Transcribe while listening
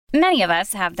Many of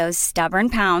us have those stubborn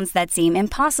pounds that seem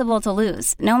impossible to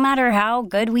lose, no matter how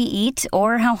good we eat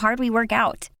or how hard we work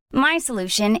out. My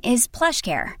solution is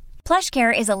PlushCare.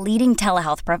 PlushCare is a leading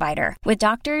telehealth provider with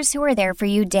doctors who are there for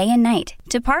you day and night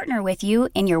to partner with you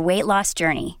in your weight loss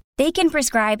journey. They can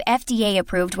prescribe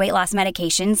FDA-approved weight loss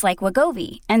medications like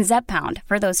Wegovy and Zepbound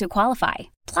for those who qualify.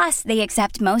 Plus, they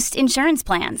accept most insurance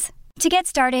plans. To get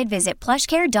started, visit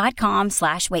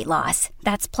plushcare.com/weightloss.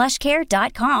 That's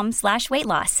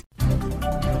plushcare.com/weightloss.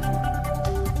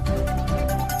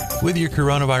 With your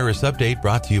coronavirus update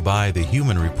brought to you by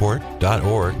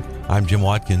thehumanreport.org, I'm Jim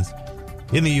Watkins.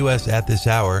 In the U.S. at this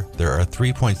hour, there are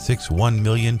 3.61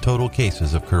 million total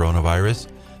cases of coronavirus,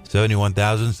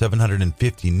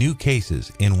 71,750 new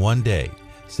cases in one day,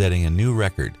 setting a new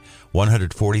record.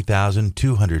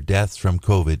 140,200 deaths from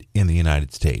COVID in the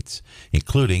United States,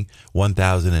 including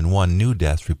 1,001 new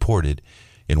deaths reported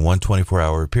in one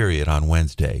 24-hour period on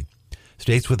Wednesday.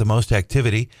 States with the most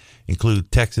activity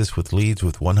include Texas with leads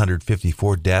with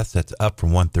 154 deaths, that's up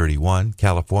from 131.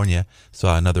 California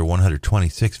saw another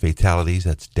 126 fatalities,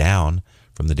 that's down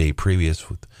from the day previous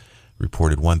with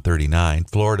reported 139.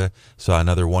 Florida saw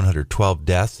another 112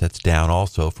 deaths, that's down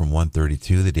also from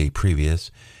 132 the day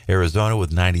previous. Arizona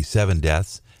with 97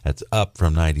 deaths, that's up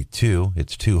from 92,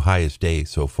 its two highest days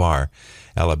so far.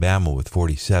 Alabama with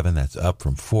 47, that's up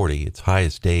from 40, its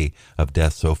highest day of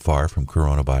deaths so far from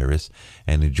coronavirus.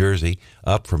 And New Jersey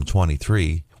up from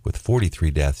 23 with 43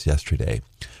 deaths yesterday.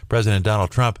 President Donald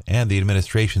Trump and the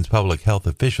administration's public health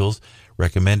officials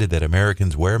recommended that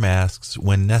Americans wear masks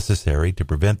when necessary to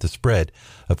prevent the spread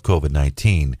of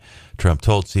COVID-19. Trump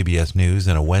told CBS News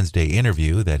in a Wednesday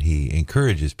interview that he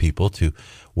encourages people to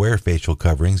wear facial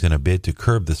coverings in a bid to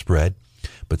curb the spread,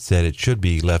 but said it should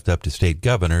be left up to state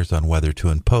governors on whether to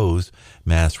impose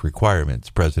mask requirements.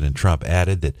 President Trump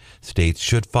added that states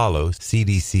should follow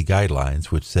CDC guidelines,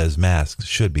 which says masks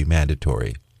should be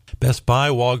mandatory. Best Buy,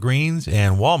 Walgreens,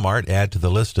 and Walmart add to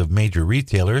the list of major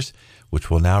retailers, which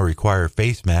will now require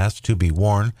face masks to be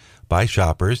worn by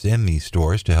shoppers in these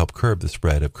stores to help curb the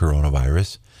spread of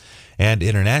coronavirus. And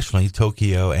internationally,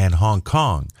 Tokyo and Hong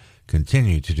Kong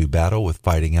continue to do battle with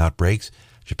fighting outbreaks.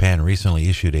 Japan recently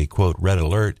issued a, quote, red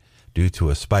alert due to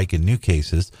a spike in new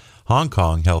cases. Hong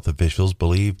Kong health officials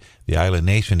believe the island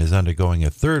nation is undergoing a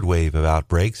third wave of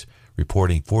outbreaks,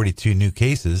 reporting 42 new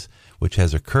cases, which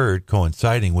has occurred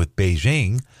coinciding with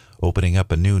Beijing opening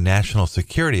up a new national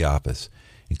security office,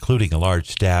 including a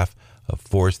large staff of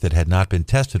force that had not been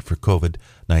tested for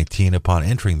COVID-19 upon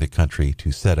entering the country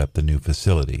to set up the new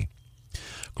facility.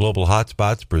 Global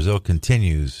hotspots, Brazil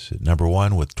continues number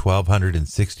one with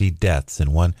 1,260 deaths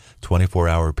in one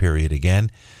 24-hour period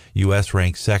again. U.S.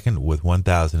 ranks second with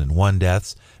 1,001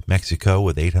 deaths. Mexico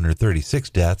with 836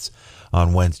 deaths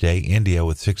on Wednesday. India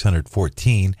with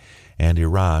 614 and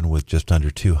Iran with just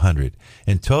under 200.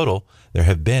 In total, there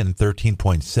have been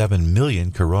 13.7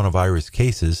 million coronavirus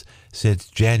cases since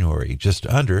January. Just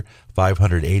under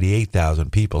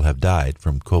 588,000 people have died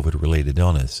from COVID-related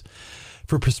illness.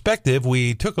 For perspective,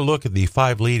 we took a look at the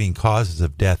 5 leading causes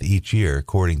of death each year,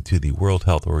 according to the World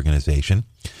Health Organization.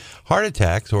 Heart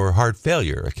attacks or heart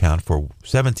failure account for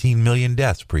 17 million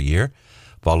deaths per year,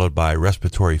 followed by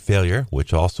respiratory failure,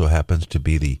 which also happens to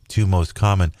be the 2 most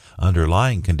common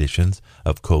underlying conditions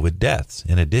of COVID deaths,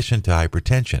 in addition to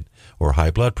hypertension or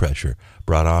high blood pressure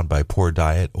brought on by poor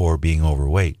diet or being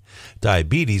overweight.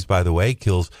 Diabetes, by the way,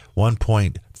 kills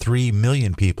 1.3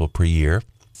 million people per year.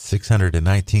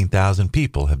 619,000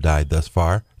 people have died thus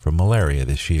far from malaria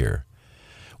this year.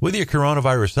 With your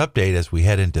coronavirus update as we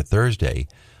head into Thursday,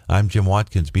 I'm Jim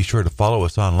Watkins. Be sure to follow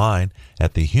us online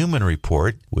at The Human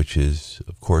Report, which is,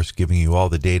 of course, giving you all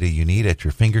the data you need at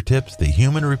your fingertips,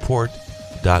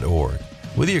 thehumanreport.org.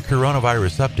 With your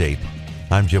coronavirus update,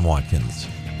 I'm Jim Watkins.